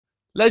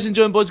Ladies and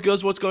gentlemen, boys and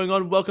girls, what's going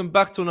on? Welcome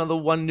back to another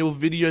 1 nil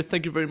video.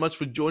 Thank you very much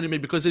for joining me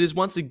because it is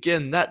once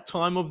again that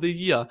time of the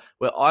year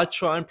where I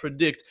try and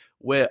predict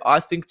where I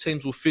think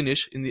teams will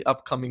finish in the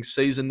upcoming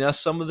season. Now,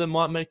 some of them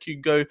might make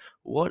you go,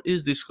 what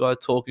is this guy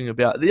talking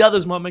about? The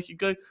others might make you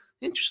go,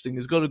 interesting,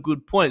 he's got a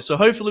good point. So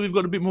hopefully we've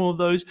got a bit more of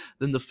those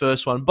than the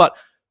first one. But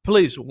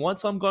please,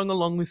 once I'm going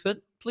along with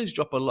it, please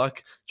drop a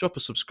like, drop a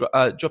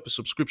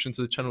subscription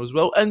to the channel as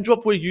well, and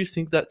drop where you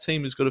think that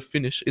team is going to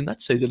finish in that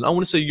season. I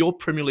want to see your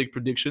Premier League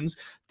predictions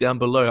down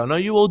below. I know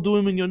you all do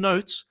them in your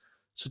notes,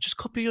 so just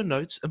copy your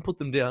notes and put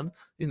them down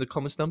in the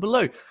comments down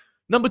below.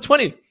 Number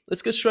 20.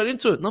 Let's get straight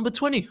into it. Number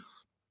 20.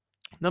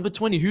 Number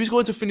 20. Who's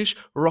going to finish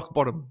rock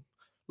bottom?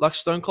 Like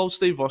Stone Cold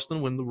Steve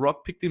Austin when The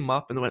Rock picked him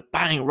up and they went,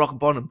 bang, rock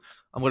bottom.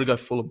 I'm going to go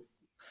Fulham.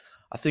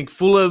 I think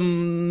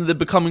Fulham, they're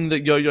becoming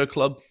the yo-yo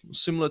club,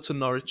 similar to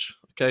Norwich.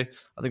 Okay,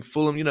 I think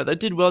Fulham, they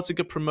did well to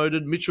get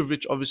promoted.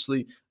 Mitrovic,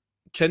 obviously,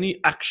 can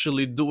he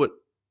actually do it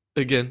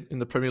again in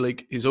the Premier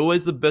League? He's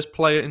always the best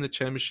player in the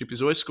Championship.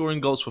 He's always scoring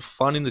goals for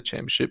fun in the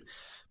Championship.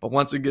 But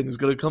once again, he's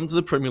going to come to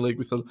the Premier League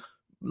with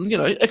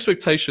a,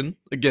 expectation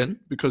again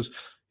because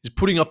he's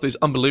putting up these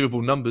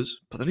unbelievable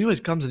numbers. But then he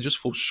always comes and just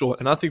falls short.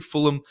 And I think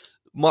Fulham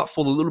might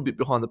fall a little bit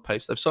behind the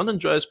pace. They've signed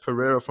Andreas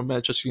Pereira from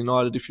Manchester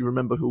United, if you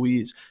remember who he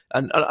is.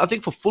 And I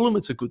think for Fulham,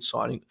 it's a good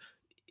signing.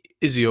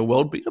 Is he a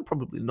world beater?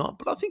 Probably not.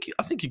 But I think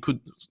he could.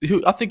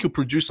 I think he'll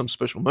produce some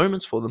special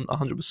moments for them,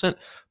 100%.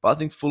 But I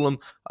think Fulham,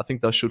 I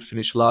think they should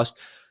finish last.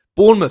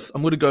 Bournemouth,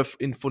 I'm going to go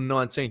in for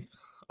 19th.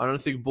 I don't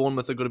think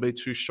Bournemouth are going to be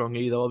too strong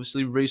either.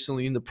 Obviously,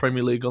 recently in the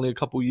Premier League, only a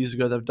couple of years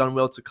ago, they've done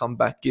well to come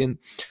back in.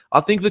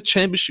 I think the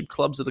Championship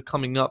clubs that are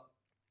coming up,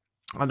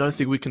 I don't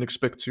think we can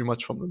expect too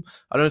much from them.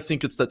 I don't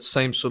think it's that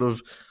same sort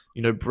of,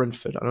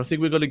 Brentford. I don't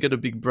think we're going to get a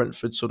big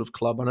Brentford sort of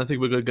club. I don't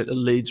think we're going to get a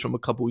Leeds from a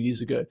couple of years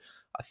ago.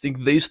 I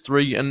think these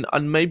three, and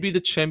maybe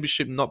the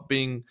Championship not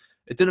being,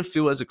 it didn't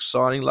feel as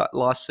exciting like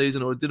last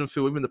season, or it didn't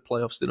feel, even the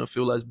playoffs didn't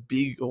feel as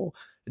big, or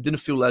it didn't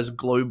feel as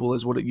global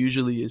as what it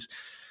usually is.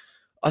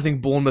 I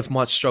think Bournemouth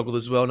might struggle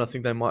as well, and I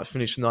think they might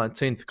finish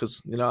 19th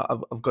because,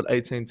 I've got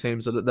 18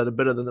 teams that are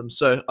better than them.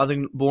 So I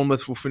think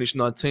Bournemouth will finish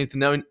 19th. And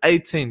now in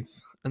 18th,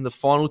 and the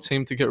final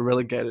team to get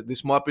relegated,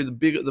 this might be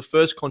the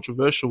first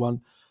controversial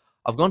one.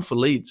 I've gone for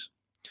Leeds.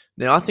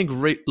 Now, I think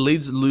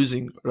Leeds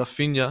losing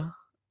Rafinha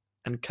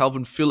and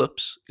Calvin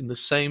Phillips in the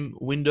same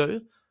window,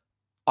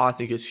 I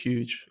think is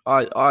huge.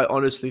 I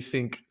honestly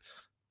think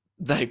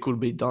they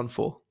could be done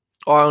for.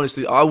 I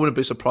wouldn't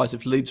be surprised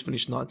if Leeds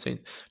finished 19th.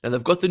 Now,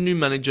 they've got the new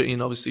manager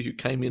in, obviously, who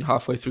came in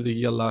halfway through the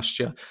year last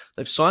year.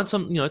 They've signed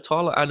some,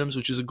 Tyler Adams,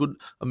 which is a good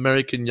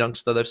American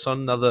youngster. They've signed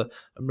another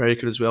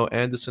American as well,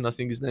 Anderson, I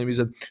think his name is.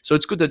 So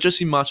it's good that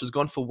Jesse Marsch has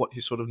gone for what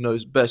he sort of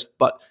knows best.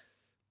 But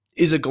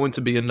is it going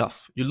to be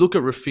enough? You look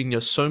at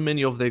Rafinha, so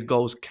many of their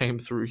goals came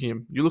through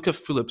him. You look at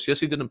Phillips.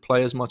 Yes, he didn't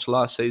play as much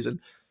last season,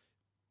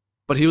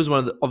 but he was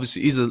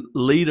obviously, he's a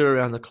leader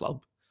around the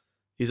club.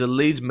 He's a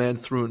Leeds man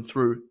through and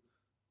through.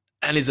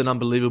 And he's an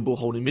unbelievable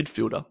holding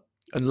midfielder.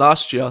 And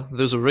last year,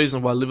 there's a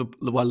reason why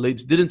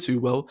Leeds didn't do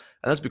well,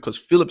 and that's because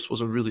Phillips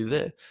wasn't really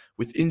there.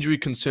 With injury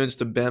concerns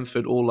to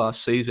Bamford all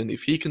last season,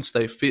 if he can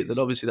stay fit, then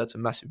obviously that's a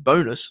massive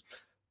bonus.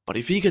 But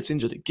if he gets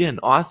injured again,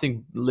 I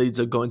think Leeds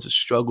are going to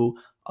struggle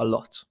a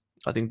lot.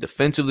 I think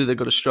defensively they're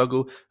going to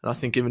struggle, and I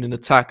think even in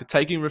attack,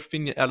 taking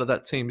Rafinha out of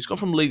that team, he's gone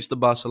from Leeds to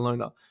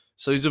Barcelona.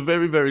 So he's a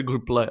very, very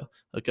good player.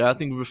 Okay, I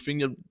think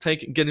Rafinha,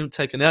 getting him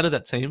taken out of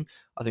that team,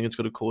 I think it's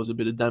going to cause a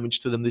bit of damage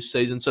to them this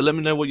season. So let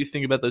me know what you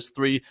think about those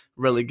three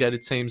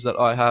relegated teams that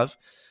I have.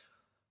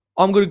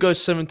 I'm going to go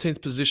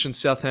 17th position,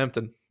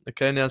 Southampton.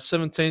 Okay, now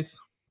 17th.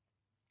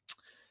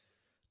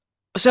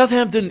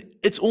 Southampton,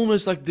 it's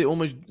almost like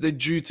they're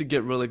due to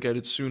get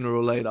relegated sooner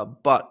or later,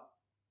 but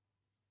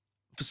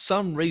for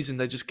some reason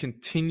they just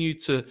continue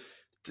to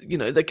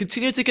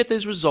get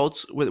these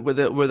results where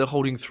they're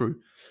holding through.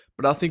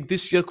 But I think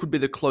this year could be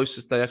the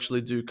closest they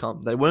actually do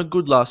come. They weren't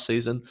good last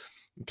season.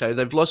 Okay,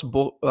 they've lost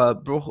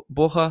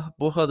Borja,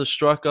 the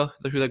striker,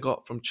 who they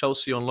got from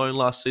Chelsea on loan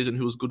last season,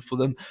 who was good for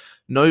them.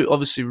 No,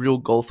 obviously, real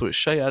goal threat.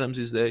 Shea Adams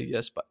is there,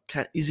 yes, but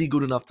is he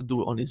good enough to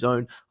do it on his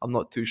own? I'm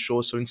not too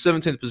sure. So in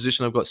 17th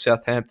position, I've got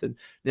Southampton.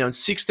 Now in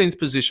 16th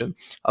position,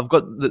 I've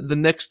got the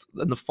next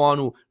and the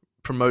final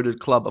promoted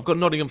club. I've got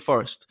Nottingham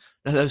Forest.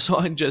 Now they've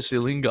signed Jesse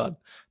Lingard.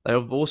 They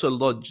have also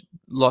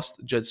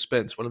lost Jed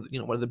Spence, one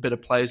of the better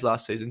players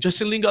last season.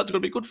 Jesse Lingard's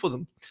going to be good for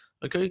them.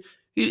 Okay,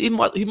 he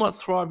might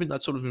thrive in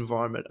that sort of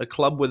environment, a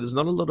club where there's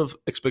not a lot of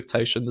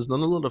expectation, there's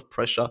not a lot of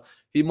pressure.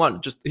 He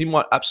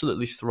might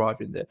absolutely thrive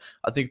in there.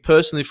 I think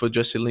personally for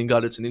Jesse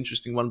Lingard, it's an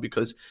interesting one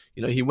because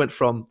he went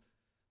from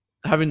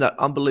having that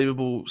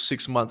unbelievable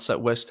 6 months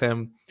at West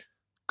Ham,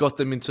 got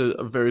them into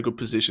a very good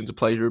position to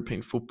play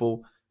European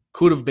football.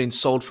 Could have been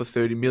sold for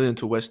 30 million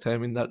to West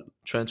Ham in that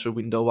transfer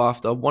window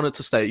after. Wanted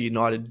to stay at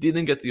United,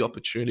 didn't get the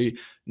opportunity.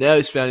 Now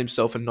he's found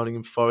himself in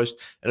Nottingham Forest,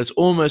 and it's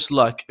almost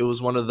like it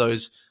was one of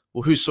those,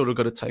 well, who's sort of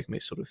got to take me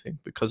sort of thing.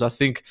 Because I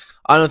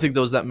don't think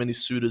there was that many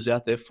suitors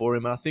out there for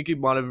him, and I think he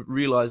might have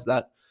realised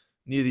that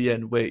near the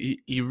end, where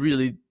he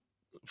really,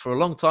 for a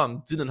long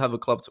time, didn't have a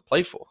club to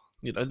play for.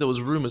 There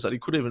was rumors that he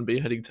could even be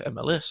heading to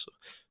MLS.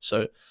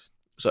 So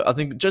so I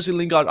think Jesse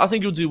Lingard, I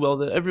think he'll do well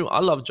there. I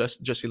love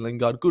Jesse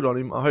Lingard. Good on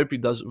him. I hope he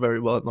does very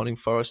well at Nottingham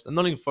Forest. And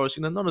Nottingham Forest,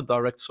 not a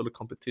direct sort of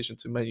competition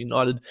to Man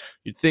United,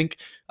 you'd think.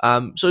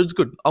 So it's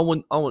good. I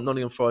want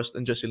Nottingham Forest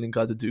and Jesse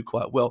Lingard to do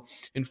quite well.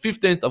 In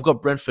 15th, I've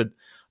got Brentford.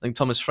 I think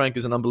Thomas Frank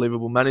is an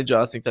unbelievable manager.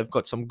 I think they've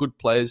got some good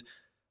players.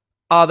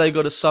 Are they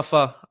going to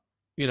suffer,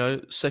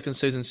 second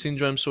season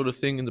syndrome sort of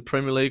thing in the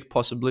Premier League?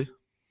 Possibly.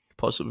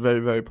 Very,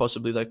 very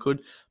possibly they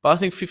could. But I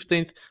think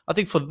 15th, I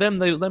think for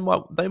them,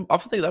 I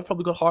think they've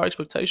probably got higher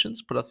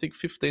expectations, but I think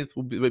 15th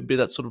will be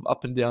that sort of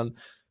up and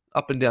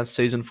down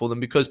season for them,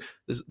 because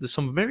there's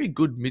some very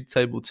good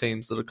mid-table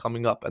teams that are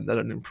coming up and that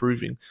are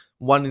improving.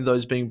 One of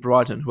those being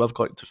Brighton, who have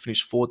got to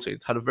finish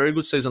 14th. Had a very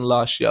good season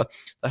last year.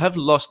 They have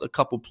lost a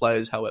couple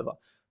players, however.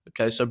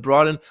 Okay, so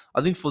Brighton,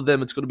 I think for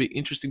them, it's going to be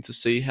interesting to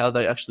see how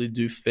they actually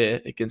do fare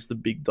against the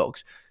big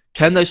dogs.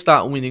 Can they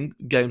start winning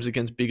games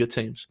against bigger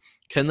teams?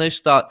 Can they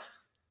start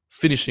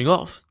finishing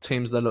off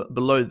teams that are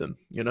below them,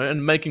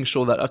 and making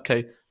sure that,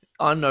 okay,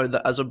 I know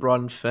that as a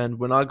Brighton fan,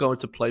 when I go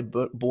to play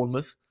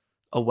Bournemouth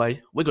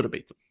away, we're going to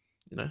beat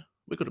them.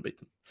 We're going to beat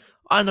them.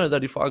 I know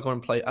that if I go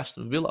and play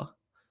Aston Villa,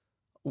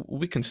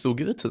 we can still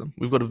give it to them.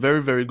 We've got a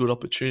very, very good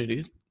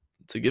opportunity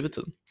to give it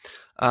to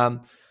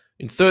them.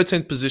 In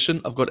 13th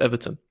position, I've got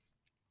Everton.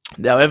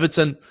 Now,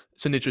 Everton,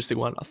 it's an interesting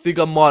one. I think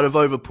I might have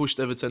over-pushed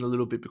Everton a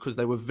little bit because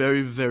they were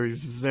very, very,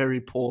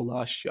 very poor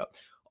last year.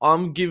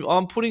 I'm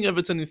putting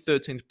Everton in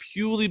 13th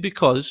purely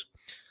because,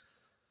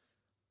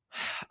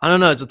 I don't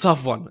know, it's a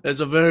tough one.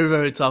 It's a very,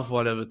 very tough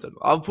one, Everton.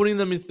 I'm putting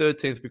them in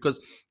 13th because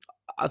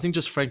I think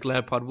just Frank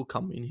Lampard will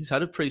come in. He's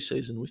had a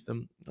pre-season with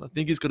them. I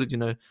think he's got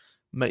to,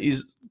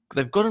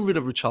 they've gotten rid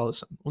of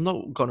Richarlison. Well,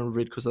 not gotten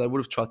rid because they would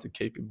have tried to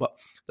keep him, but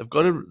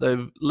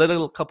they've let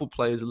a couple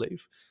players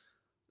leave.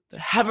 They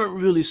haven't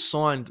really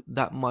signed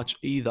that much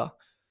either.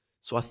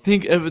 So I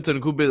think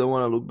Everton could be the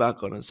one to look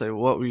back on and say,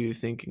 what were you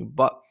thinking?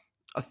 But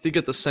I think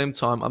at the same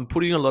time, I'm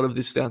putting a lot of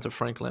this down to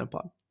Frank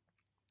Lampard.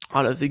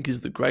 I don't think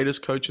he's the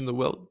greatest coach in the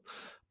world,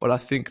 but I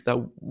think that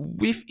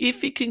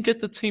if he can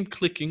get the team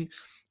clicking,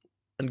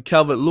 and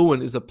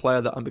Calvert-Lewin is a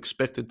player that I'm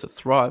expected to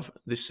thrive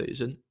this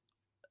season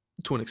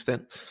to an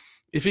extent.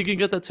 If he can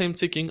get that team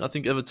ticking, I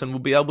think Everton will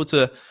be able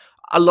to.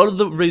 A lot of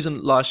the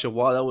reason last year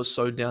why they were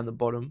so down the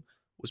bottom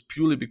was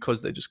purely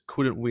because they just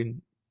couldn't win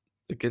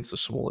against the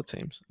smaller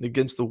teams and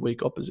against the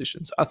weak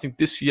oppositions. I think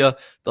this year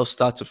they'll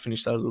start to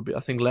finish that a little bit. I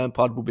think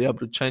Lampard will be able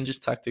to change his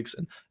tactics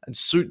and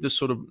suit the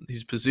sort of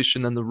his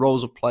position and the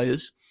roles of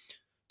players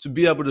to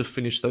be able to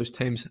finish those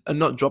teams and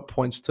not drop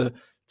points to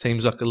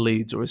teams like a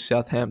Leeds or a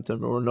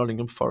Southampton or a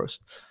Nottingham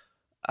Forest.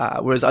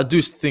 Whereas I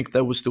do think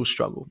they will still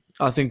struggle.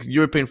 I think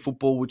European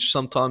football, which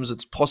sometimes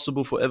it's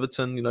possible for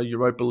Everton,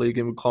 Europa League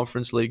and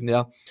Conference League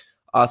now,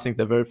 I think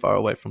they're very far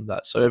away from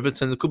that. So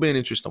Everton, it could be an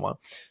interesting one.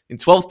 In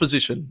 12th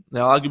position,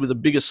 now arguably the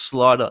biggest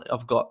slider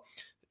I've got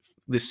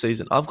this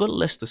season, I've got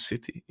Leicester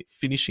City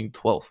finishing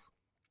 12th.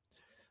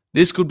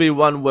 This could be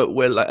one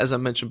where, like, as I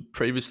mentioned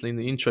previously in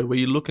the intro, where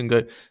you look and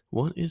go,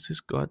 what is this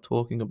guy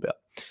talking about?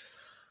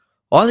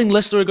 I think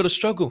Leicester are going to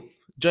struggle.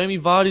 Jamie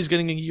Vardy's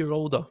getting a year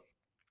older.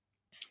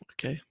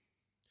 Okay.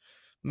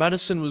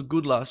 Maddison was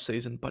good last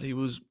season,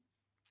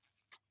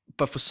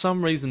 but for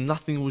some reason,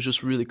 nothing was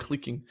just really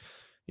clicking.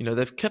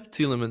 They've kept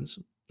Tielemans,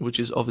 which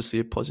is obviously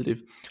a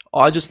positive.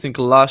 I just think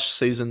last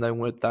season they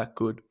weren't that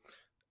good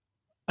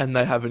and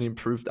they haven't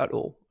improved at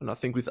all. And I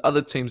think with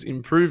other teams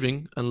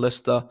improving and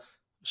Leicester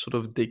sort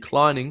of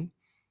declining,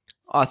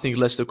 I think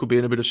Leicester could be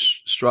in a bit of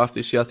strife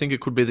this year. I think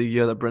it could be the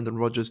year that Brendan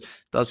Rodgers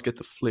does get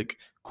the flick.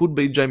 Could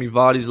be Jamie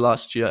Vardy's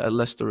last year at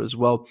Leicester as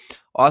well.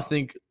 I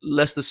think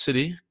Leicester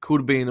City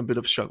could be in a bit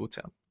of struggle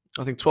town.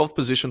 I think 12th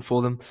position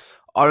for them.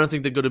 I don't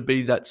think they're going to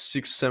be that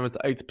 6th, 7th,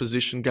 8th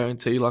position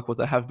guarantee like what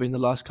they have been the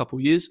last couple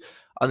of years.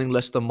 I think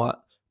Leicester might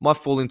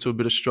fall into a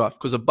bit of strife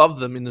because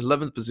above them in the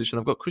 11th position,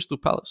 I've got Crystal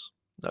Palace.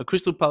 Now,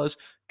 Crystal Palace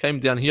came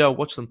down here. I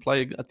watched them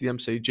play at the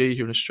MCG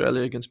here in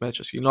Australia against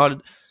Manchester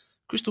United.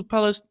 Crystal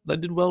Palace, they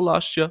did well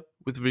last year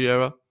with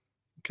Vieira.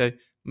 Okay,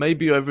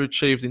 maybe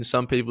overachieved in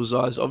some people's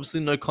eyes.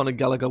 Obviously, no Conor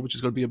Gallagher, which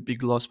is going to be a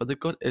big loss, but they've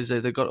got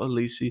Eze, they've got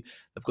Olise,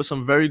 they've got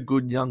some very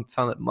good young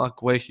talent. Mark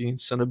Wehi in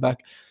centre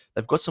back.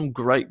 They've got some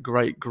great,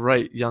 great,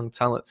 great young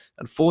talent.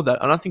 And for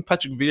that, and I think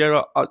Patrick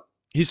Vieira,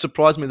 he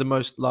surprised me the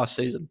most last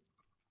season.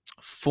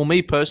 For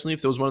me personally,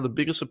 if there was one of the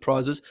biggest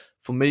surprises,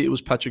 for me, it was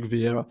Patrick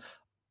Vieira.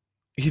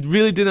 He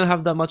really didn't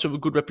have that much of a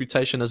good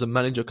reputation as a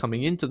manager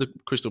coming into the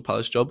Crystal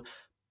Palace job,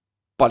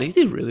 but he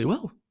did really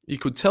well. You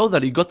could tell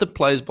that he got the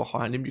players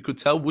behind him. You could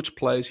tell which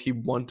players he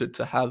wanted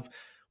to have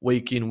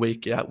week in,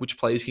 week out, which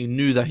players he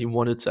knew that he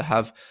wanted to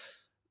have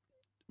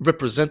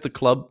represent the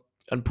club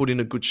and put in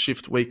a good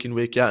shift week in,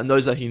 week out, and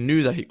those that he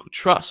knew that he could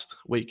trust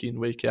week in,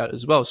 week out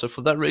as well. So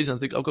for that reason, I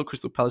think I've got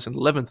Crystal Palace in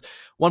 11th.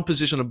 One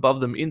position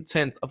above them in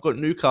 10th, I've got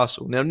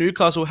Newcastle. Now,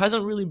 Newcastle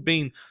hasn't really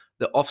been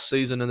the off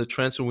season and the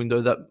transfer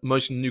window that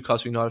most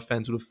Newcastle United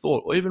fans would have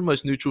thought, or even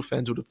most neutral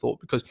fans would have thought,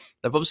 because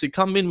they've obviously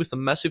come in with a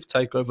massive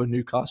takeover of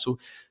Newcastle.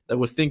 They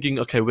were thinking,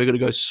 okay, we're going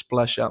to go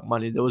splash out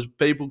money. There was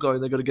people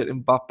going, they're going to get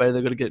Mbappe, they're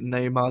going to get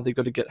Neymar, they're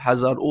going to get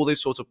Hazard, all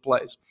these sorts of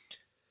players.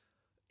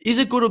 Is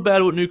it good or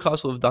bad what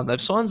Newcastle have done?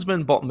 They've signed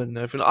Sven Botman.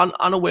 Now, if you're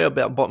unaware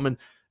about Botman,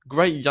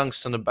 great young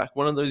centre back,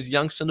 one of those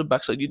young centre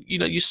backs that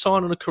you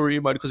sign on a career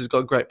mode because he's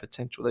got great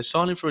potential. They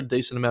sign him for a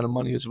decent amount of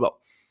money as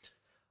well.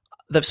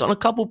 They've signed a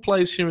couple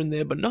players here and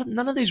there, but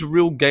none of these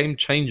real game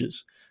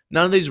changers.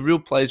 None of these real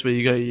players where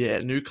you go, yeah,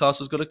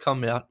 Newcastle's got to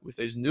come out with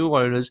these new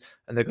owners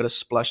and they've got to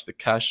splash the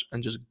cash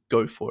and just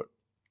go for it.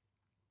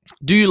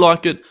 Do you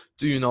like it?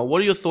 Do you not?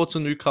 What are your thoughts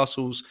on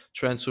Newcastle's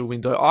transfer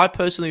window? I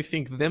personally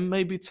think them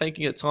maybe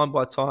taking it time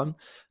by time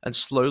and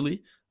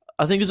slowly,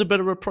 I think is a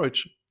better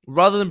approach.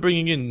 Rather than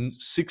bringing in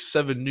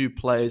 6-7 new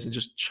players and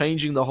just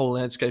changing the whole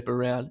landscape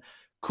around,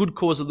 could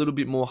cause a little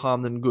bit more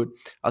harm than good.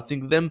 I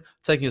think them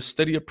taking a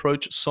steady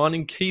approach,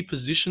 signing key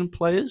position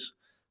players,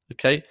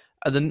 okay,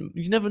 and then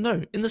you never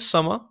know. In the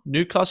summer,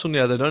 Newcastle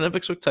now, they don't have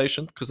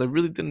expectations because they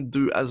really didn't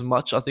do as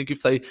much. I think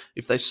if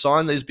they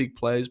sign these big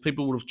players,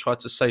 people would have tried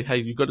to say, hey,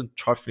 you've got to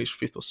try to finish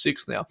 5th or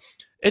 6th now.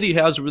 Eddie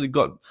Howe's really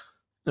got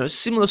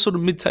similar sort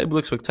of mid-table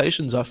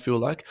expectations, I feel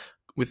like,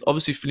 with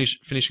obviously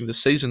finishing the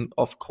season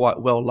off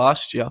quite well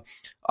last year.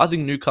 I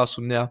think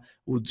Newcastle now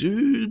will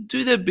do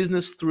their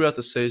business throughout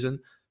the season.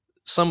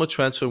 Summer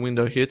transfer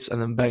window hits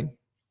and then bang,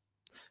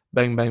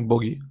 bang, bang,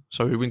 bogey.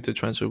 Sorry, winter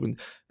transfer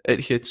window.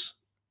 It hits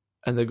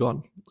and they're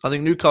gone. I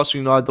think Newcastle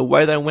United, the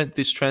way they went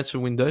this transfer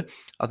window,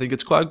 I think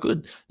it's quite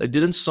good. They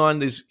didn't sign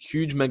these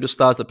huge mega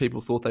stars that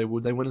people thought they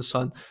would. They went and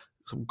signed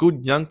some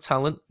good young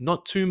talent,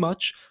 not too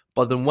much,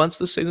 but then once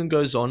the season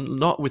goes on,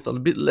 not with a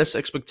bit less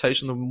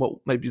expectation than what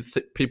maybe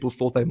people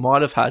thought they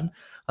might have had,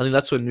 I think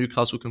that's where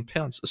Newcastle can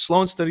pounce. A slow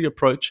and steady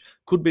approach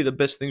could be the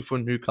best thing for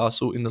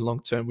Newcastle in the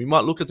long term. We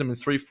might look at them in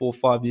 3, 4,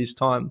 5 years'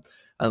 time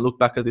and look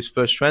back at this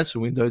first transfer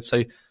window and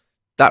say,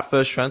 that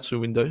first transfer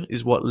window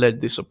is what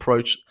led this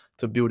approach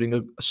to building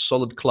a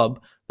solid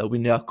club that we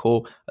now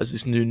call as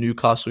this new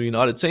Newcastle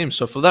United team.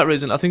 So for that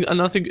reason, I think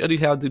Eddie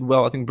Howe did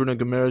well. I think Bruno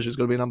Guimaraes is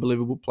going to be an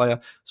unbelievable player.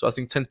 So I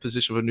think 10th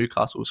position for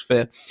Newcastle was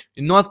fair.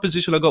 In 9th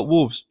position, I got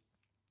Wolves.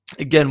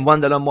 Again,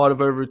 one that I might have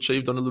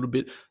overachieved on a little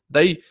bit.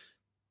 They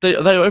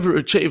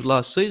overachieved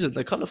last season.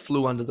 They kind of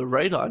flew under the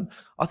radar. And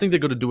I think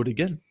they've got to do it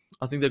again.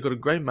 I think they've got a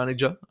great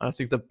manager. I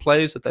think the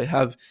players that they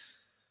have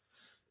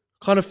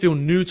kind of feel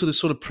new to this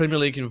sort of Premier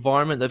League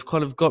environment. They've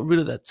kind of got rid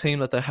of that team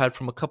that they had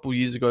from a couple of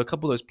years ago, a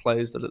couple of those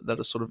players that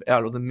are sort of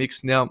out of the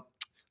mix now.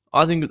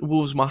 I think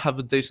Wolves might have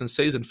a decent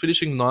season.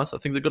 Finishing 9th, I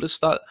think they've got to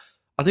start.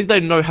 I think they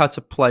know how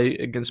to play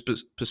against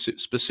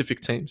specific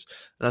teams,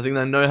 and I think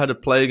they know how to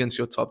play against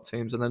your top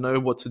teams, and they know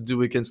what to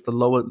do against the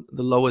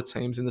lower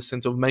teams in the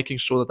sense of making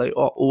sure that they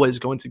are always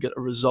going to get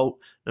a result,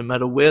 no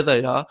matter where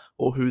they are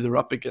or who they're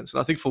up against.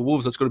 And I think for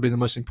Wolves, that's got to be the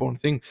most important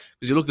thing,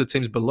 because you look at the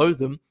teams below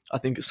them. I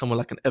think someone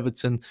like an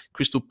Everton,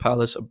 Crystal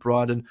Palace, a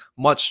Brighton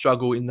might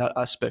struggle in that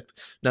aspect.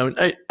 Now, in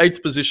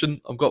 8th position,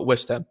 I've got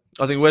West Ham.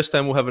 I think West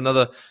Ham will have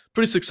another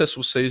pretty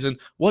successful season.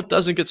 What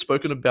doesn't get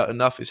spoken about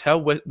enough is how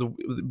the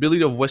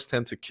ability of West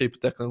Ham to keep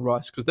Declan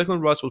Rice, because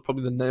Declan Rice was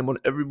probably the name on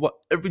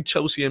every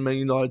Chelsea and Man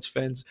United's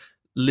fans'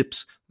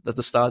 lips at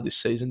the start of this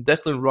season.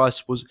 Declan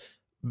Rice was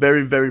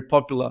very, very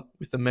popular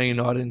with the Man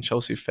United and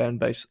Chelsea fan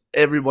base.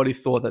 Everybody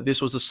thought that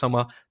this was the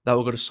summer that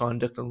we're going to sign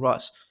Declan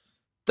Rice.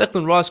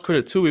 Declan Rice,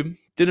 credit to him,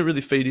 didn't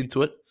really feed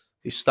into it.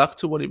 He stuck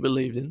to what he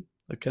believed in.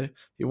 Okay,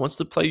 he wants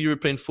to play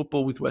European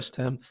football with West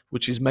Ham,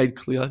 which is made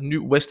clear.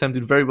 West Ham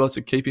did very well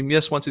to keep him.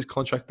 Yes, once his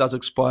contract does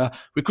expire,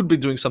 we could be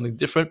doing something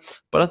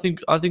different. But I think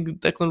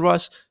Declan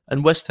Rice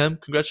and West Ham,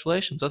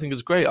 congratulations. I think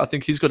it's great. I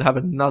think he's going to have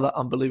another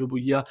unbelievable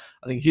year.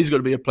 I think he's going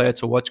to be a player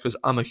to watch because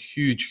I'm a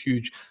huge,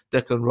 huge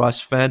Declan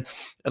Rice fan.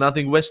 And I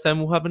think West Ham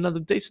will have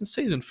another decent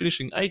season,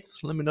 finishing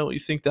 8th. Let me know what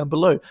you think down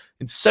below.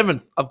 In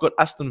 7th, I've got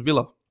Aston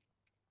Villa.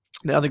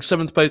 Now, I think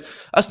 7th place,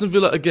 Aston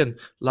Villa, again,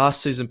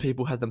 last season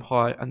people had them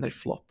high and they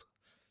flopped.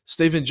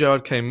 Steven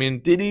Gerrard came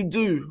in. Did he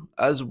do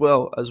as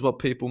well as what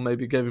people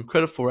maybe gave him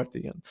credit for at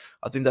the end?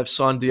 I think they've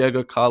signed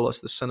Diego Carlos,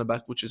 the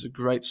centre-back, which is a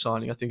great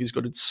signing. I think he's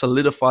got to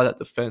solidify that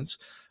defence.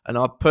 And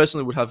I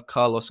personally would have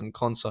Carlos and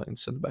Konsa in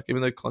centre-back,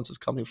 even though Konsa's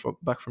coming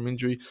back from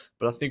injury.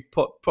 But I think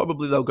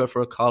probably they'll go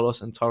for a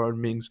Carlos and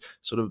Tyrone Mings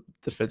sort of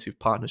defensive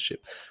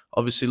partnership.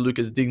 Obviously,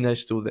 Lucas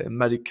Digne's still there.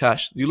 Matty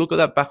Cash. You look at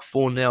that back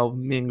four now of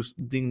Mings,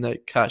 Digne,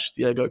 Cash,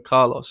 Diego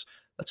Carlos.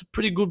 That's a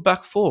pretty good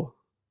back four.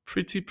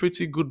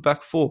 Pretty good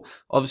back four.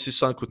 Obviously,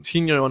 signed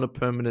Coutinho on a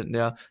permanent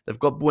now. They've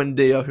got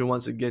Buendia, who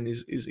once again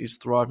is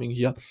thriving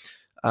here.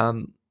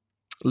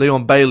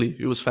 Leon Bailey,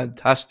 who was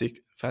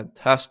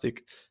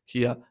fantastic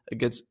here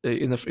against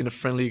in a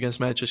friendly against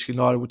Manchester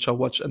United, which I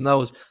watched, and that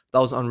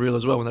was unreal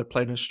as well when they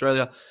played in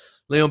Australia.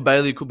 Leon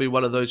Bailey could be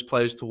one of those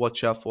players to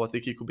watch out for. I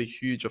think he could be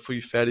huge. For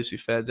you fantasy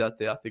fans out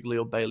there, I think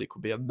Leon Bailey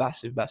could be a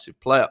massive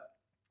player.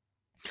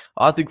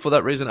 I think for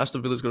that reason,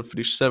 Aston Villa's going to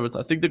finish 7th.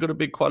 I think there's going to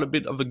be quite a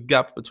bit of a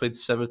gap between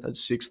 7th and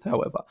 6th,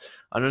 however.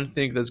 I don't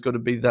think there's going to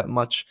be that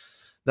much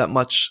that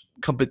much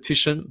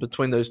competition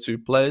between those two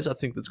players. I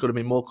think there's got to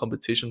be more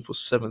competition for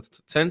 7th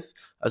to 10th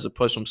as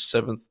opposed from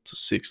 7th to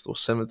 6th or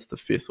 7th to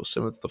 5th or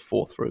 7th to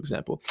 4th, for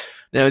example.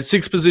 Now, in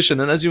 6th position,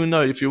 and as you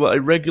know, if you were a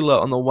regular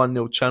on the 1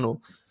 nil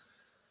channel,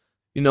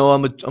 you know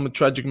I'm a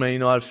tragic Man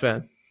United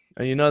fan.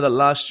 And you know that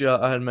last year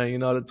I had Man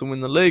United to win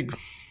the league. Do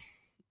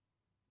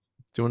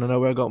you want to know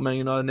where I got Man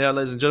United now,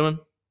 ladies and gentlemen?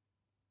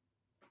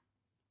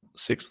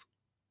 6th.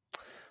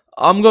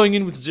 I'm going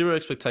in with zero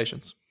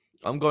expectations.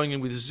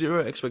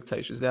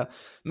 Now,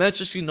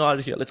 Manchester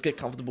United here. Let's get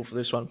comfortable for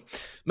this one.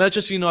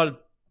 Manchester United,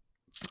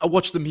 I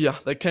watched them here.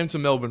 They came to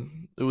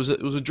Melbourne. It was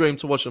a dream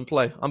to watch them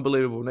play.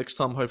 Unbelievable. Next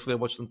time, hopefully, I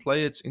watch them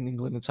play. It's in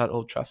England. It's at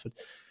Old Trafford.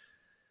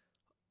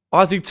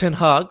 I think Ten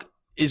Hag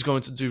is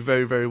going to do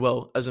very, very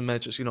well as a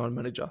Manchester United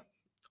manager.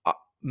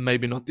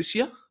 Maybe not this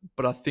year,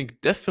 but I think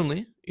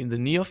definitely in the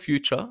near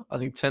future, I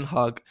think Ten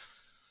Hag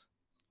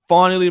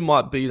finally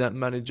might be that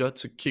manager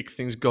to kick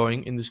things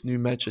going in this new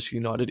Manchester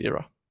United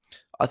era.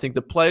 I think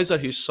the players that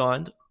he's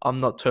signed, I'm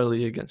not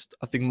totally against.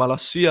 I think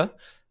Malacia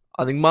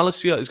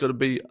is going to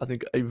be,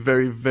 a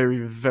very, very,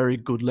 very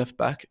good left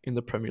back in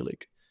the Premier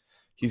League.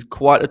 He's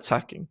quite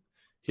attacking.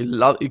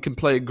 He can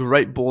play a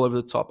great ball over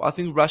the top. I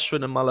think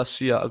Rashford and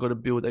Malacia are going to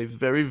build a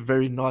very,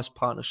 very nice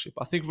partnership.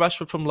 I think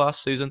Rashford from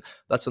last season,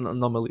 that's an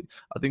anomaly.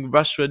 I think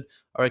Rashford,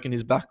 I reckon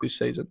he's back this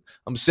season.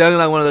 I'm sounding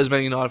like one of those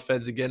Man United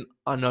fans again,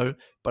 I know.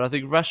 But I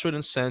think Rashford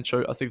and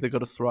Sancho, I think they've got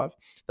to thrive.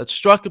 That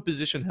striker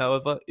position,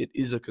 however, it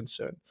is a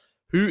concern.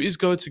 Who is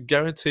going to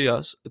guarantee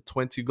us a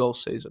 20-goal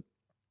season?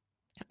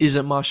 Is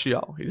it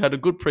Martial? He had a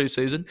good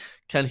preseason.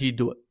 Can he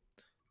do it?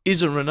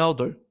 Is it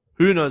Ronaldo?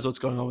 Who knows what's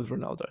going on with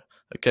Ronaldo?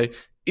 Okay,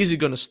 is he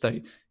going to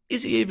stay?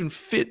 Is he even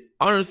fit?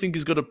 I don't think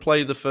he's going to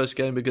play the first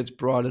game against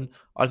Brighton.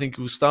 I think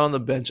he'll start on the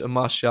bench and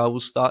Martial will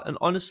start. And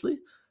honestly,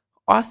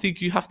 I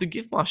think you have to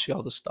give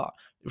Martial the start.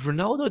 If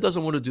Ronaldo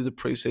doesn't want to do the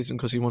preseason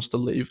because he wants to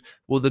leave,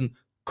 well then,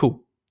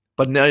 cool.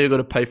 But now you've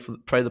got to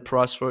pay the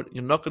price for it.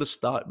 You're not going to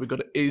start. We've got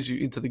to ease you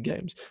into the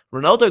games.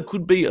 Ronaldo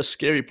could be a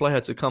scary player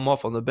to come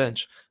off on the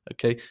bench.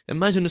 Okay,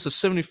 imagine it's the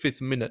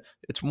 75th minute.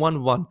 It's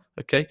 1-1.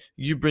 Okay,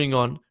 you bring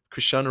on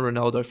Cristiano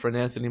Ronaldo for an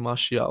Anthony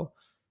Martial.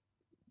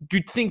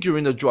 You'd think you're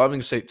in the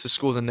driving seat to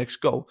score the next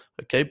goal.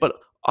 Okay, but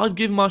I'd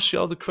give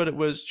Martial the credit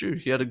where it's due.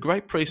 He had a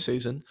great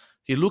preseason.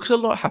 He looks a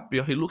lot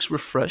happier. He looks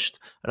refreshed.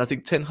 And I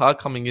think Ten Hag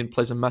coming in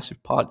plays a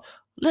massive part.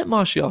 Let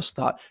Martial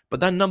start.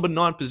 But that number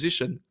 9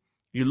 position,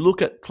 you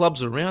look at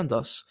clubs around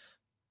us.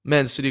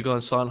 Man City go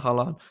and sign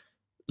Haaland.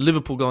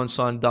 Liverpool go and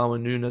sign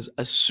Darwin Núñez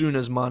as soon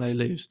as Mane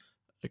leaves.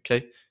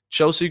 Okay,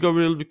 Chelsea got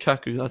rid of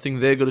Lukaku. I think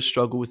they're going to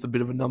struggle with a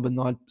bit of a number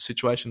 9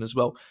 situation as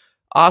well.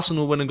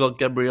 Arsenal went and got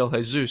Gabriel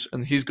Jesus,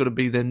 and he's got to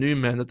be their new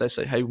man that they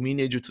say, hey, we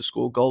need you to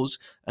score goals,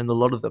 and a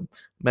lot of them.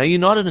 Man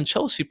United and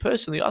Chelsea,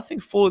 personally, I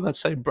think fall in that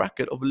same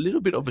bracket of a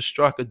little bit of a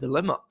striker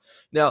dilemma.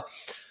 Now,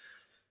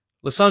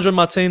 Lisandro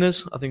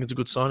Martinez, I think it's a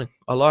good signing.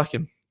 I like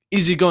him.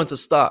 Is he going to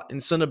start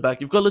in centre back?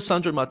 You've got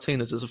Lisandro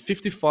Martinez as a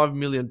 £55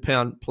 million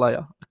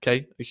player,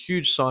 okay? A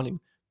huge signing.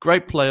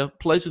 Great player,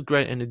 plays with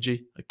great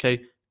energy,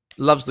 okay?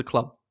 Loves the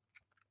club.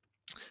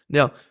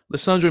 Now,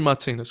 Lisandro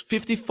Martinez,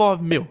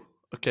 55 mil,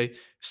 okay?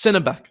 Centre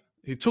back.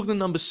 He took the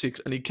number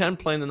 6 and he can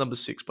play in the number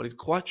 6, but he's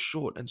quite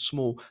short and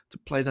small to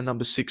play the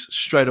number 6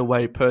 straight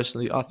away,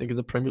 personally, I think, in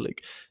the Premier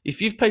League. If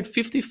you've paid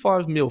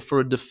 55 mil for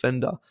a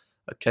defender,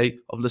 okay,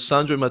 of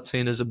Lisandro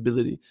Martinez's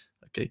ability,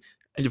 okay,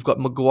 and you've got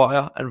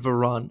Maguire and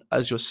Varane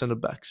as your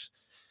centre-backs.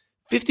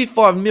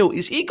 55 mil,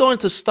 is he going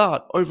to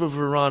start over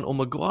Varane or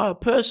Maguire?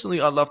 Personally,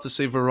 I'd love to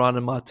see Varane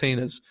and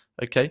Martinez,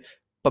 okay?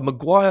 But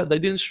Maguire, they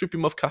didn't strip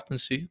him of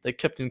captaincy. They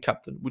kept him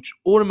captain, which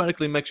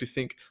automatically makes you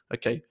think,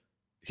 okay,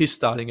 he's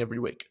starting every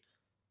week.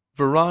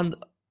 Varane,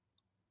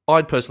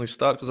 I'd personally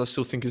start because I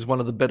still think he's one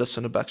of the better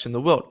centre-backs in the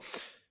world.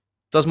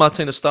 Does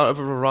Martinez start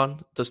over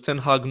Varane? Does Ten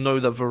Hag know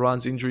that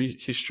Varane's injury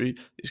history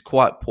is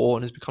quite poor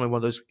and is becoming one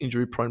of those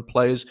injury-prone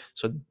players?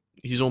 So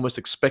he's almost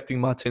expecting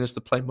Martinez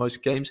to play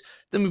most games.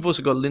 Then we've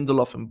also got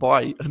Lindelof and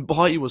Bailly. And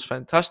Bailly was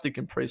fantastic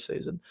in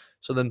pre-season.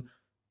 So then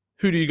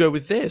who do you go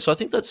with there? So I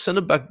think that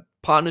centre-back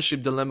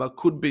partnership dilemma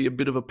could be a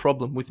bit of a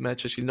problem with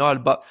Manchester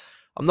United. But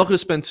I'm not going to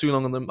spend too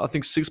long on them. I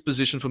think 6th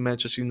position for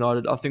Manchester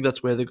United. I think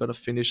that's where they're going to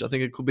finish. I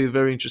think it could be a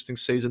very interesting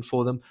season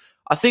for them.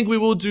 I think we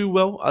will do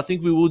well. I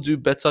think we will do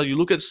better. You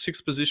look at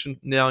 6th position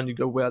now and you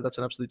go, wow, that's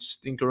an absolute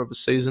stinker of a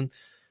season.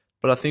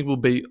 But I think we'll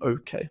be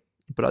okay.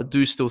 But I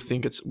do still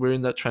think we're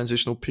in that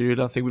transitional period.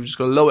 I think we've just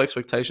got low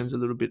expectations a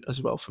little bit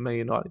as well for Man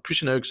United.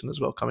 Christian Eriksen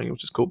as well coming in,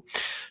 which is cool.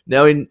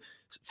 Now in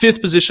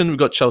 5th position, we've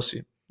got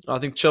Chelsea. I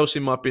think Chelsea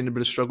might be in a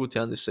bit of struggle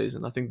town this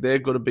season. I think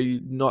they've got to be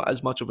not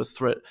as much of a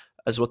threat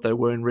as what they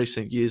were in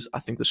recent years. I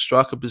think the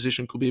striker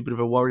position could be a bit of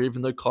a worry,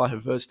 even though Kai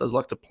Havertz does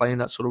like to play in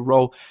that sort of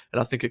role,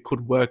 and I think it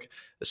could work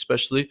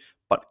especially.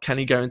 But can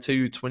he guarantee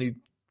you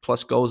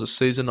 20-plus goals a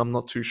season? I'm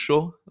not too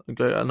sure.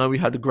 I know we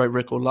had a great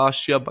record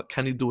last year, but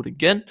can he do it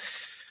again?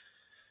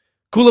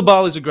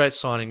 Koulibaly is a great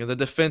signing, and the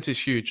defense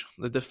is huge.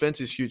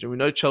 And we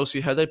know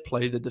Chelsea, how they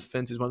play, the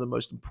defense is one of the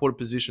most important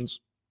positions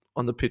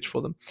on the pitch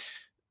for them.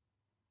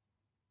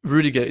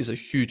 Rudiger is a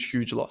huge,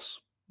 huge loss.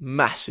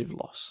 Massive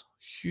loss.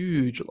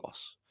 Huge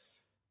loss.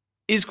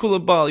 Is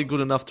Koulibaly good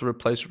enough to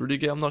replace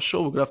Rudiger? I'm not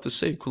sure. We're going to have to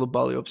see.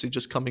 Koulibaly obviously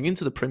just coming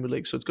into the Premier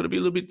League, so it's got to be a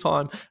little bit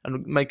time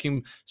and make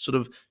him sort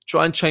of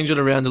try and change it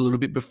around a little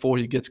bit before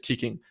he gets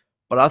kicking.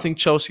 But I think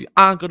Chelsea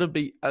aren't going to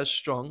be as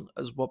strong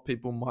as what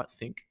people might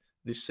think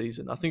this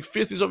season. I think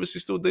fifth is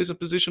obviously still a decent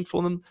position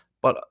for them,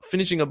 but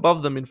finishing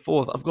above them in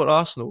fourth, I've got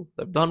Arsenal.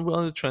 They've done well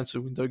in the transfer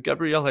window.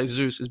 Gabriel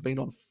Jesus has been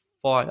on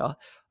fire.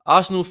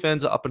 Arsenal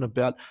fans are up and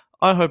about.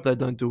 I hope they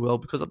don't do well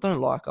because I don't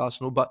like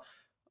Arsenal, but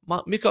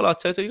Mikel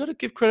Arteta, you got to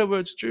give credit where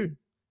it's due.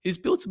 He's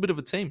built a bit of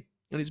a team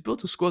and he's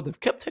built a squad. They've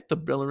kept Hector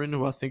Bellerin,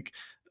 who I think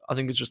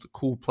is just a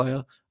cool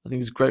player. I think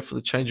he's great for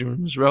the changing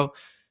room as well.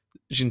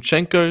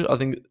 Zinchenko, I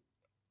think,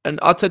 and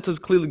Arteta's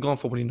clearly gone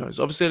for what he knows.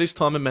 Obviously, at his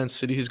time in Man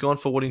City, he's gone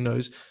for what he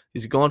knows.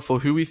 He's gone for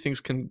who he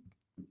thinks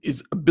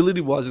his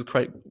ability-wise is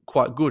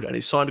quite good, and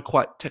he signed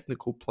quite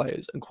technical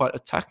players and quite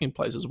attacking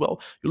players as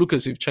well. You look at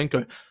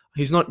Zinchenko,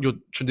 he's not your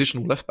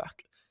traditional left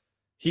back.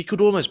 He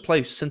could almost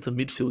play centre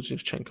midfield,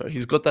 Zinchenko.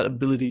 He's got that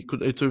ability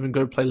to even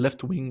go play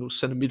left wing or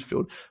centre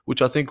midfield,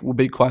 which I think will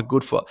be quite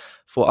good for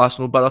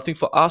Arsenal. But I think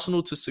for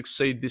Arsenal to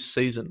succeed this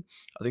season,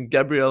 I think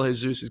Gabriel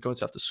Jesus is going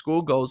to have to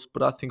score goals,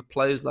 but I think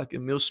players like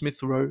Emil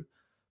Smith-Rowe,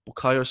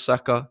 Bukayo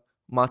Saka,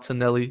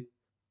 Martinelli,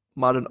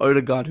 Martin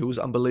Odegaard, who was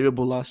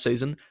unbelievable last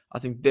season, I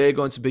think they're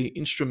going to be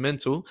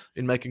instrumental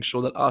in making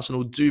sure that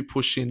Arsenal do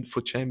push in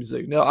for Champions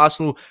League. Now,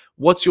 Arsenal,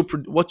 what's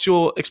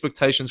your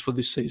expectations for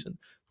this season?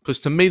 Because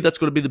to me, that's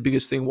got to be the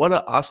biggest thing. What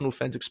are Arsenal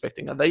fans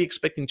expecting? Are they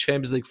expecting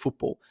Champions League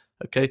football?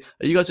 Okay,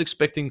 are you guys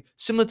expecting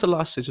similar to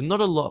last season?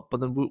 Not a lot, but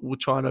then we'll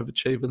try and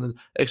overachieve, and then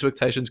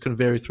expectations can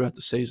vary throughout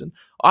the season.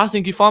 I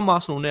think if I'm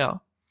Arsenal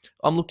now,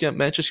 I'm looking at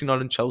Manchester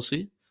United and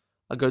Chelsea.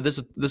 I go, there's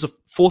a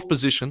fourth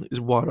position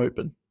is wide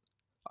open.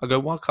 I go,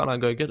 why can't I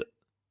go get it?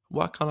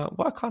 Why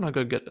can't I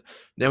go get it?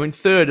 Now in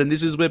third, and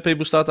this is where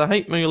people start to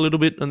hate me a little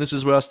bit, and this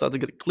is where I start to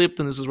get clipped,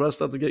 and this is where I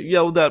start to get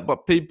yelled at by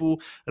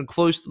people and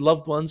close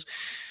loved ones.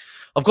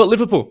 I've got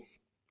Liverpool.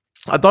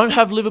 I don't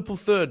have Liverpool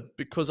third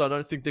because I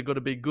don't think they're going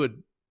to be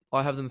good.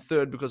 I have them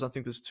third because I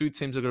think there's two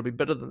teams that are going to be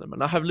better than them.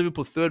 And I have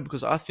Liverpool third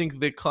because I think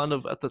they're kind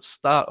of at the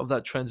start of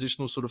that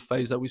transitional sort of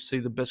phase that we see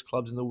the best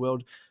clubs in the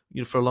world,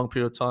 for a long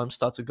period of time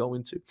start to go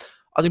into.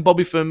 I think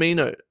Bobby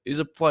Firmino is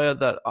a player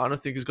that I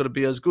don't think is going to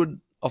be as good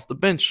off the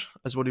bench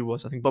as what he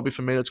was. I think Bobby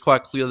Firmino, it's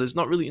quite clear there's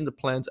not really in the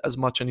plans as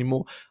much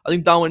anymore. I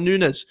think Darwin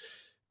Núñez,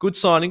 good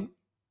signing,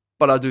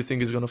 but I do think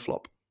he's going to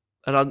flop.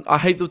 And I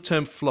hate the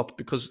term flop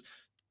because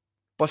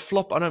by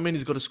flop, I don't mean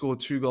he's got to score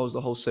 2 goals the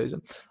whole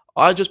season.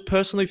 I just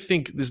personally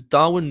think this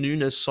Darwin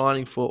Núñez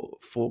signing for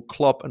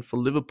Klopp and for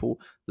Liverpool,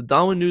 the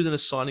Darwin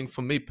Núñez signing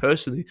for me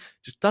personally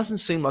just doesn't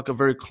seem like a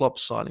very Klopp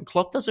signing.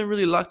 Klopp doesn't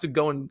really like to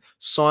go and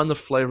sign the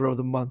flavour of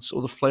the months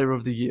or the flavour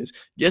of the years.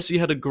 Yes, he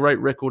had a great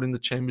record in the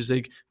Champions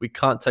League. We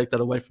can't take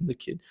that away from the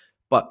kid.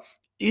 But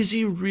is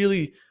he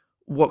really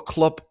what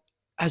Klopp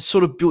has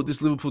sort of built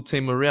this Liverpool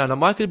team around? I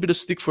might get a bit of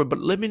stick for it, but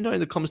let me know in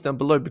the comments down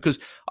below because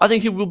I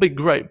think he will be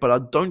great, but I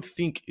don't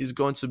think he's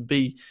going to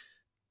be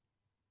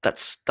that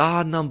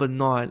star number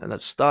 9 and that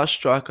star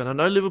striker. And I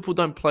know Liverpool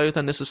don't play with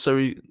that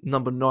necessary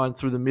number 9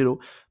 through the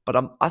middle, but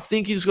I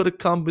think he's got to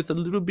come with a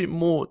little bit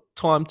more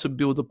time to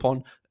build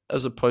upon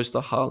as opposed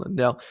to Haaland.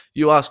 Now,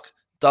 you ask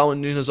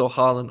Darwin Núñez or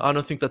Haaland, I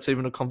don't think that's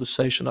even a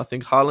conversation. I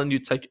think Haaland you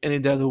take any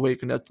day of the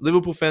week. And now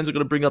Liverpool fans are going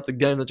to bring up the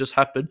game that just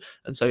happened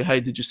and say, hey,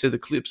 did you see the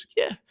clips?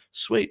 Yeah,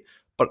 sweet.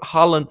 But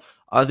Haaland,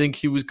 I think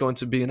he was going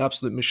to be an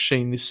absolute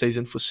machine this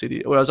season for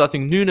City. Whereas I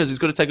think Núñez is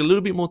going to take a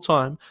little bit more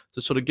time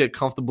to sort of get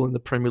comfortable in the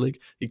Premier League.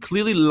 He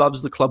clearly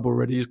loves the club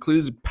already. He's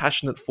clearly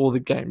passionate for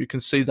the game. You can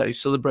see that he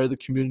celebrated the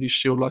Community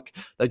Shield like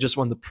they just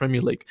won the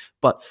Premier League.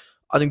 But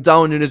I think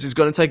Darwin Núñez is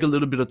going to take a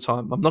little bit of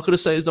time. I'm not going to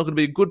say he's not going to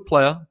be a good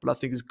player, but I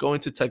think he's going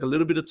to take a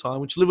little bit of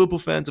time, which Liverpool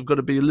fans have got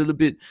to be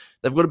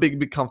they've got to be a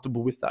bit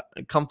comfortable with that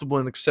and comfortable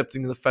in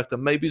accepting the fact that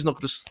maybe he's not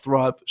going to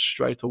thrive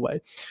straight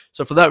away.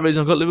 So for that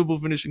reason, I've got Liverpool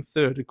finishing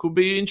third. It could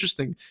be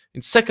interesting.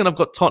 In second, I've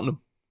got Tottenham,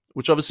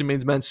 which obviously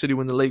means Man City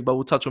win the league, but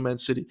we'll touch on Man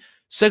City.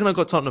 Second, I've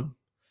got Tottenham.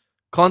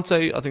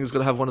 Conte, I think, is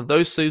going to have one of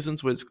those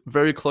seasons where it's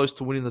very close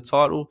to winning the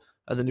title,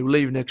 and then he'll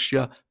leave next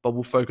year, but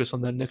we'll focus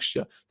on that next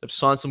year. They've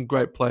signed some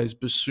great players,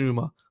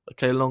 Bissouma,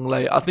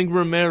 Longley. I think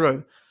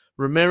Romero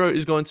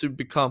is going to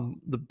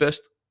become the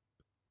best.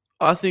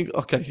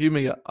 Hear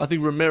me out. I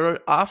think Romero,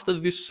 after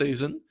this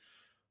season,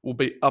 will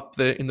be up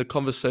there in the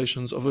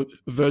conversations of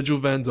Virgil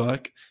van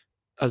Dijk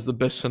as the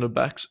best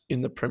centre-backs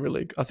in the Premier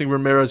League. I think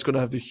Romero is going to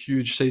have a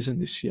huge season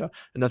this year.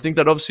 And I think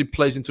that obviously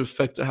plays into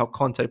effect to how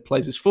Conte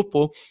plays his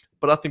football.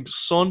 But I think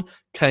Son,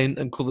 Kane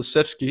and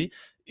Kulusevski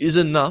is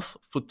enough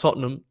for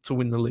Tottenham to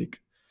win the league.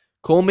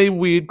 Call me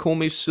weird, call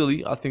me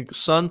silly. I think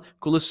Son,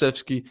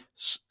 Kulusevski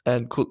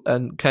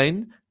and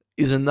Kane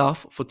is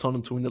enough for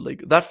Tottenham to win the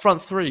league. That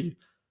front three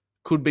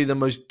could be the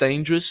most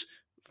dangerous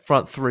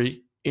front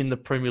three in the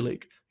Premier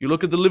League. You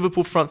look at the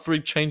Liverpool front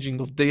three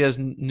changing of Diaz,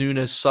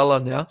 Núñez, Salah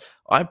now.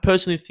 I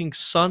personally think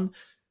Son,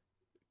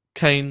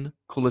 Kane,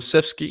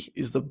 Kulusevski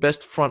is the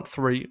best front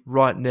three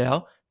right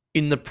now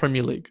in the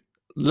Premier League.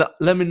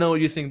 Let me know what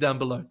you think down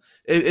below.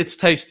 It's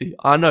tasty.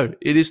 I know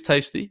it is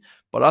tasty,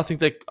 But I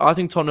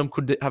think Tottenham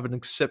could have an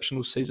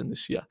exceptional season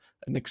this year.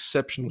 An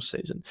exceptional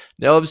season.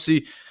 Now,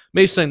 obviously,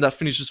 me saying that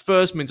finishes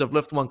first means I've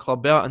left one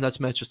club out, and that's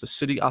Manchester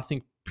City. I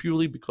think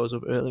purely because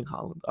of Erling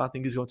Haaland. I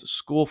think he's going to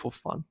score for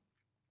fun.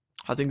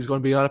 I think he's going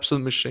to be an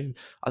absolute machine.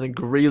 I think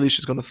Grealish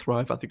is going to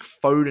thrive. I think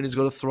Foden is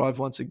going to thrive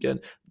once again.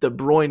 De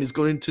Bruyne is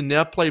going to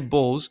now play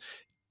balls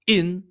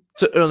into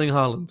Erling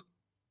Haaland.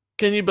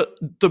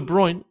 But De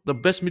Bruyne, the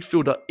best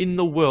midfielder in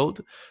the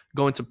world,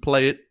 going to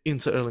play it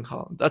into Erling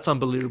Haaland. That's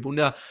unbelievable.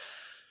 Now,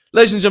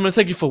 ladies and gentlemen,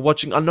 thank you for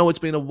watching. I know it's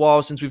been a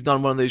while since we've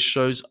done one of these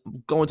shows.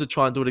 I'm going to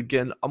try and do it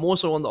again. I'm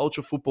also on the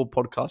Ultra Football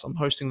podcast. I'm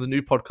hosting the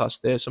new podcast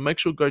there, so make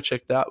sure to go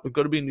check that out. We've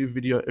got to be a new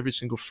video every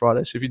single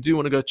Friday, so if you do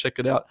want to go check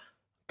it out,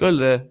 go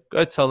there.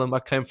 Go tell them I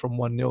came from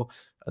 1 0,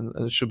 and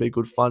it should be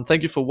good fun.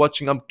 Thank you for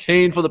watching. I'm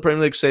keen for the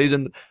Premier League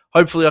season.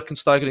 Hopefully, I can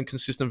start getting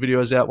consistent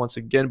videos out once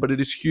again, but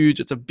it is huge.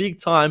 It's a big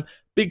time,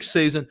 big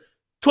season.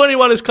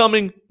 21 is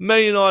coming.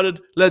 Man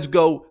United, let's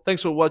go.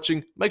 Thanks for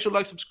watching. Make sure to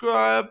like,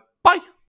 subscribe. Bye.